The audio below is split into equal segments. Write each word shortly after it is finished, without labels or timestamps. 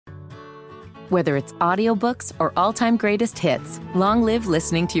Whether it's audiobooks or all-time greatest hits, long live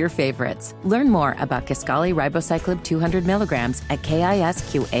listening to your favorites. Learn more about Kisqali Ribociclib 200 milligrams at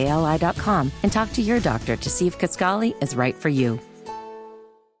KISQALI.com and talk to your doctor to see if Kisqali is right for you.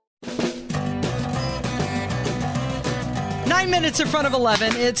 9 minutes in front of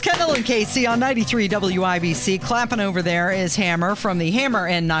 11. It's Kendall and Casey on 93 WIBC. Clapping over there is Hammer from the Hammer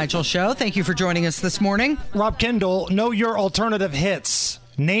and Nigel Show. Thank you for joining us this morning. Rob Kendall, know your alternative hits.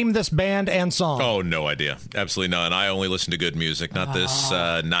 Name this band and song. Oh, no idea. Absolutely none. I only listen to good music, not this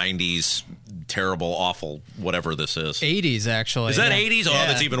 90s terrible, awful, whatever this is. 80s, actually. Is that 80s? Oh, Yeah.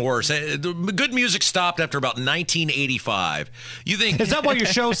 that's even worse. Good music stopped after about 1985. You think... Is that why your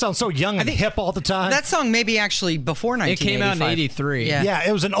show sounds so young and hip all the time? That song may be actually before 1985. It came out in 83. Yeah,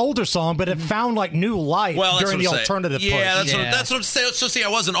 it was an older song, but it found like new life during the alternative push. That's what I'm saying. So see, I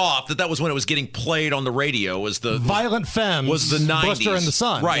wasn't off. That was when it was getting played on the radio. Was the Violent Femmes was the 90s. Blister in the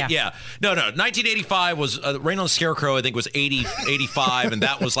Sun. Right, yeah. No. 1985 was Rain on the Scarecrow, I think, was 85, and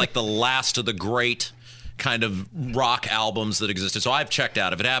that was like the last of the great kind of rock albums that existed. So I've checked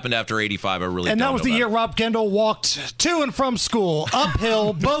out. If it happened after 85, I really don't know. And that was the year Rob Kendall walked to and from school,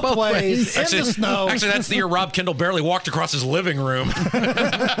 uphill, both ways, in the snow. Actually, that's the year Rob Kendall barely walked across his living room.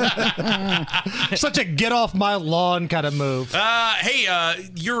 Such a get off my lawn kind of move. Hey,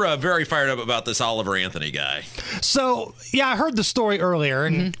 you're very fired up about this Oliver Anthony guy. So, yeah, I heard the story earlier,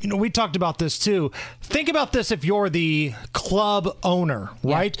 and we talked about this too. Think about this if you're the club owner,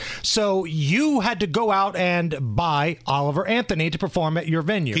 right? So you had to go out and buy Oliver Anthony to perform at your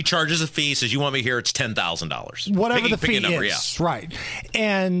venue. He charges a fee, says, you want me here, it's $10,000. Whatever the fee is, right.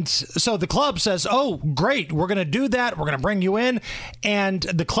 And so the club says, oh, great, we're going to do that. We're going to bring you in. And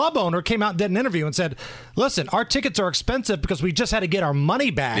the club owner came out and did an interview and said, listen, our tickets are expensive because we just had to get our money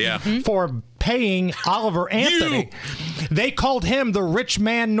back for paying Oliver Anthony. They called him the rich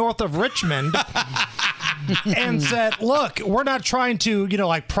man north of Richmond. And said, look, we're not trying to,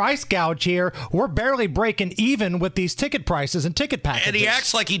 like price gouge here. We're barely breaking even with these ticket prices and ticket packages. And he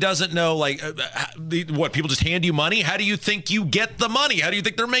acts like he doesn't know, what, people just hand you money? How do you think you get the money? How do you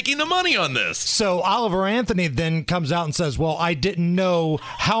think they're making the money on this? So Oliver Anthony then comes out and says, well, I didn't know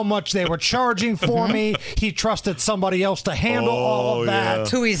how much they were charging for me. He trusted somebody else to handle all of that.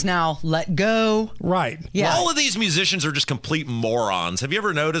 Who he's now let go. Right. Yeah. All of these musicians are just complete morons. Have you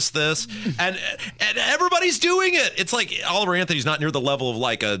ever noticed this? And everybody's doing it. It's like Oliver Anthony's not near the level of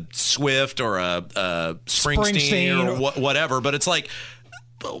like a Swift or a Springsteen or whatever, but it's like,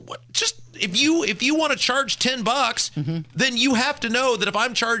 just if you want to charge $10, then you have to know that if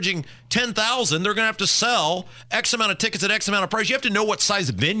I'm charging $10,000, they're going to have to sell X amount of tickets at X amount of price. You have to know what size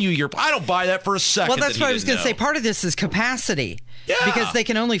venue you're. I don't buy that for a second. Well, that's what I was going to say. Part of this is capacity. Yeah. Because they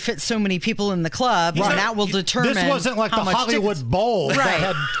can only fit so many people in the club, and that will determine. This wasn't like the Hollywood tickets. Bowl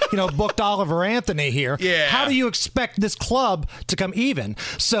that had, booked Oliver Anthony here. Yeah. How do you expect this club to come even?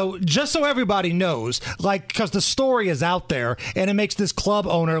 So just so everybody knows, because the story is out there, and it makes this club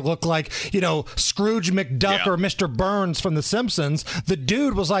owner look like, Scrooge McDuck or Mr. Burns from The Simpsons. The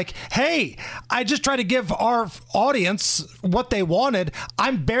dude was like, hey, I just tried to give our audience what they wanted.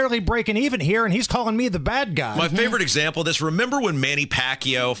 I'm barely breaking even here, and he's calling me the bad guy. My favorite example of this, remember when Manny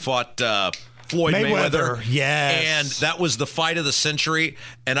Pacquiao fought Floyd Mayweather? Yes. And that was the fight of the century.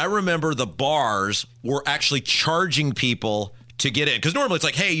 And I remember the bars were actually charging people to get in. Because normally it's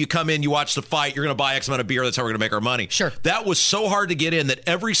like, hey, you come in, you watch the fight, you're going to buy X amount of beer, that's how we're going to make our money. Sure. That was so hard to get in that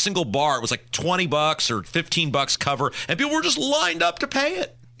every single bar, it was like $20 or $15 cover, and people were just lined up to pay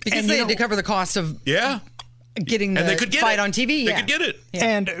it. Because they had to cover the cost of getting the they could get fight it on TV. They could get it. Yeah.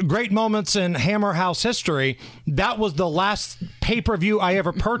 And great moments in Hammer House history. That was the last pay-per-view I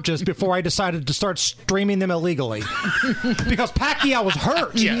ever purchased before I decided to start streaming them illegally. Because Pacquiao was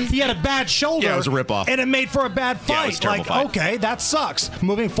hurt. He had a bad shoulder. Yeah, it was a ripoff. And it made for a bad fight. Yeah, it was a terrible fight. Okay, that sucks.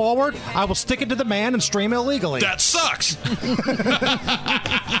 Moving forward, I will stick it to the man and stream illegally. That sucks.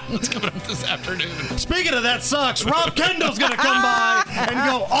 What's coming up this afternoon? Speaking of that sucks, Rob Kendall's going to come by and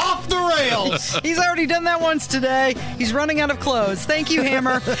go off the rails. He's already done that once today. He's running out of clothes. Thank you,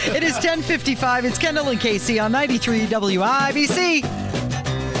 Hammer. It is 10:55. It's Kendall and Casey on 93 WIBC.